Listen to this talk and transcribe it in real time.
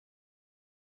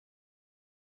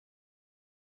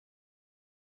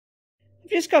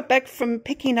just got back from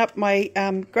picking up my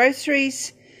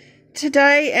groceries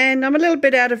today, and I'm a little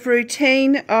bit out of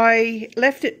routine. I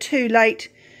left it too late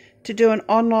to do an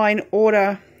online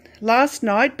order last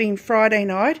night, being Friday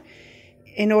night,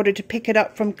 in order to pick it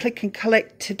up from Click and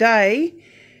Collect today.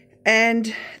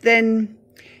 And then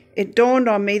it dawned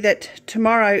on me that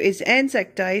tomorrow is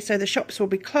Anzac Day, so the shops will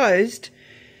be closed.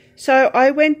 So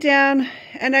I went down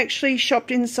and actually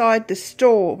shopped inside the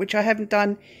store, which I haven't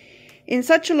done in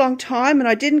such a long time, and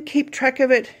I didn't keep track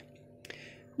of it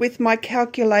with my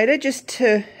calculator just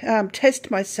to test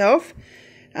myself.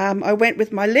 I went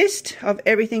with my list of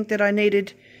everything that I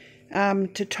needed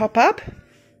to top up.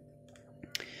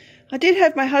 I did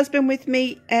have my husband with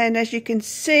me, and as you can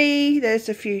see, there's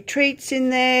a few treats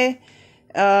in there.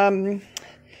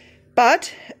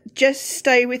 But just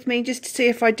stay with me just to see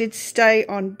if I did stay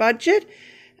on budget.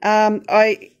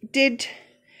 I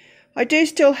do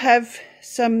still have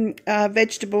some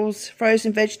vegetables,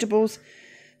 frozen vegetables,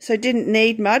 so didn't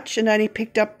need much, and only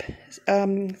picked up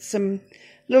some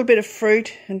little bit of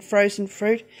fruit and frozen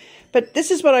fruit. But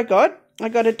this is what I got. I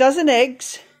got a dozen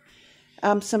eggs,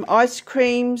 some ice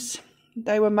creams.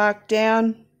 They were marked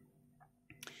down.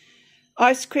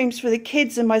 Ice creams for the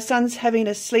kids, and my son's having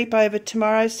a sleepover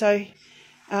tomorrow, so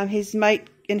his mate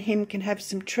and him can have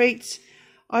some treats.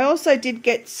 I also did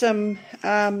get some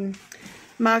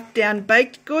marked down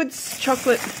baked goods,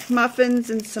 chocolate muffins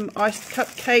and some iced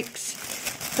cupcakes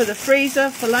for the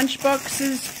freezer for lunch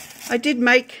boxes. I did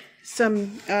make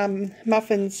some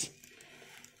muffins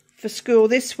for school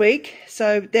this week,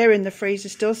 so they're in the freezer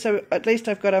still, so at least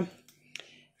I've got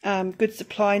a good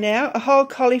supply now. A whole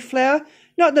cauliflower,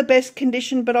 not the best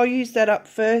condition, but I'll use that up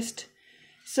first.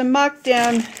 Some marked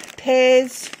down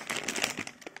pears,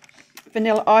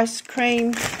 vanilla ice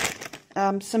cream,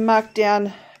 some marked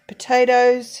down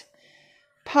potatoes,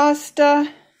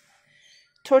 pasta,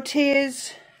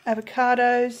 tortillas,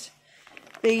 avocados,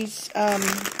 these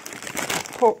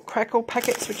pork crackle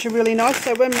packets, which are really nice.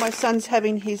 So when my son's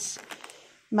having his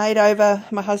mate over,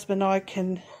 my husband and I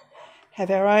can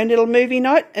have our own little movie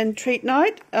night and treat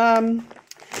night.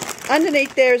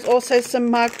 Underneath there is also some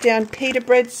marked down pita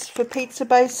breads for pizza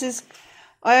bases.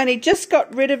 I only just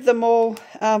got rid of them all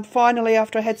finally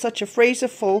after I had such a freezer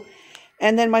full.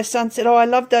 And then my son said, oh, I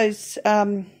love those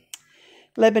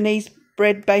Lebanese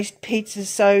bread-based pizzas.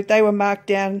 So they were marked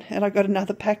down, and I got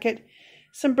another packet.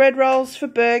 Some bread rolls for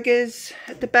burgers.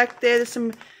 At the back there's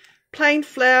some plain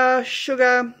flour,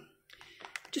 sugar,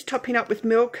 just topping up with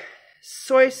milk,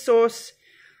 soy sauce,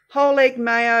 whole egg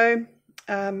mayo,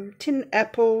 tin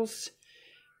apples,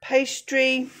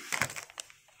 pastry,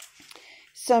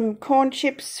 some corn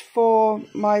chips for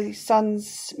my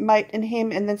son's mate and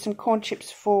him, and then some corn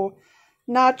chips for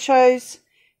nachos,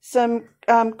 some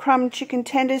crumb chicken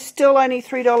tenders, still only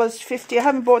 $3.50. I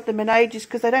haven't bought them in ages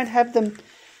because they don't have them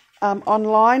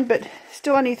online, but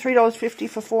still only $3.50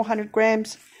 for 400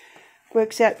 grams.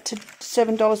 Works out to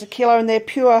 $7 a kilo, and they're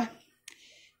pure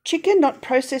chicken, not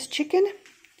processed chicken.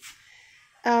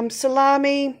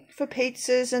 Salami for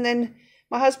pizzas, and then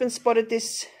my husband spotted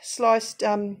this sliced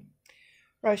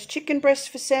roast chicken breast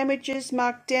for sandwiches,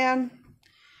 marked down.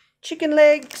 Chicken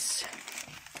legs,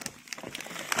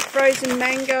 frozen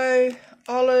mango,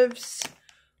 olives,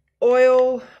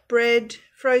 oil, bread,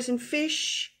 frozen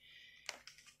fish,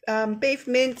 beef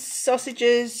mince,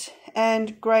 sausages,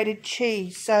 and grated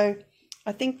cheese. So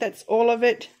I think that's all of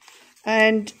it.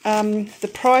 And the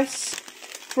price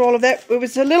for all of that, it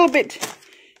was a little bit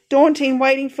daunting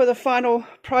waiting for the final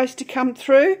price to come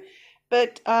through,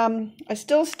 but I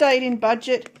still stayed in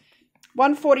budget.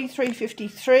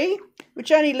 $143.53,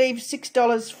 which only leaves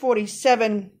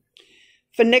 $6.47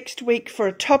 for next week for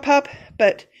a top up.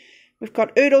 But we've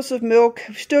got oodles of milk,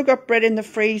 we've still got bread in the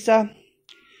freezer,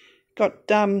 got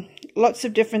lots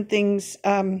of different things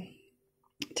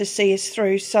to see us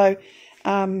through. So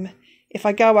if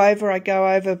I go over, I go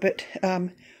over, but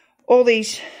all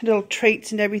these little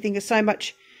treats and everything are so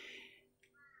much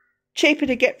cheaper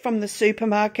to get from the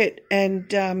supermarket,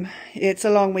 and it's a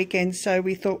long weekend, so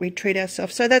we thought we'd treat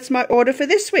ourselves. So that's my order for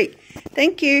this week.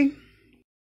 Thank you.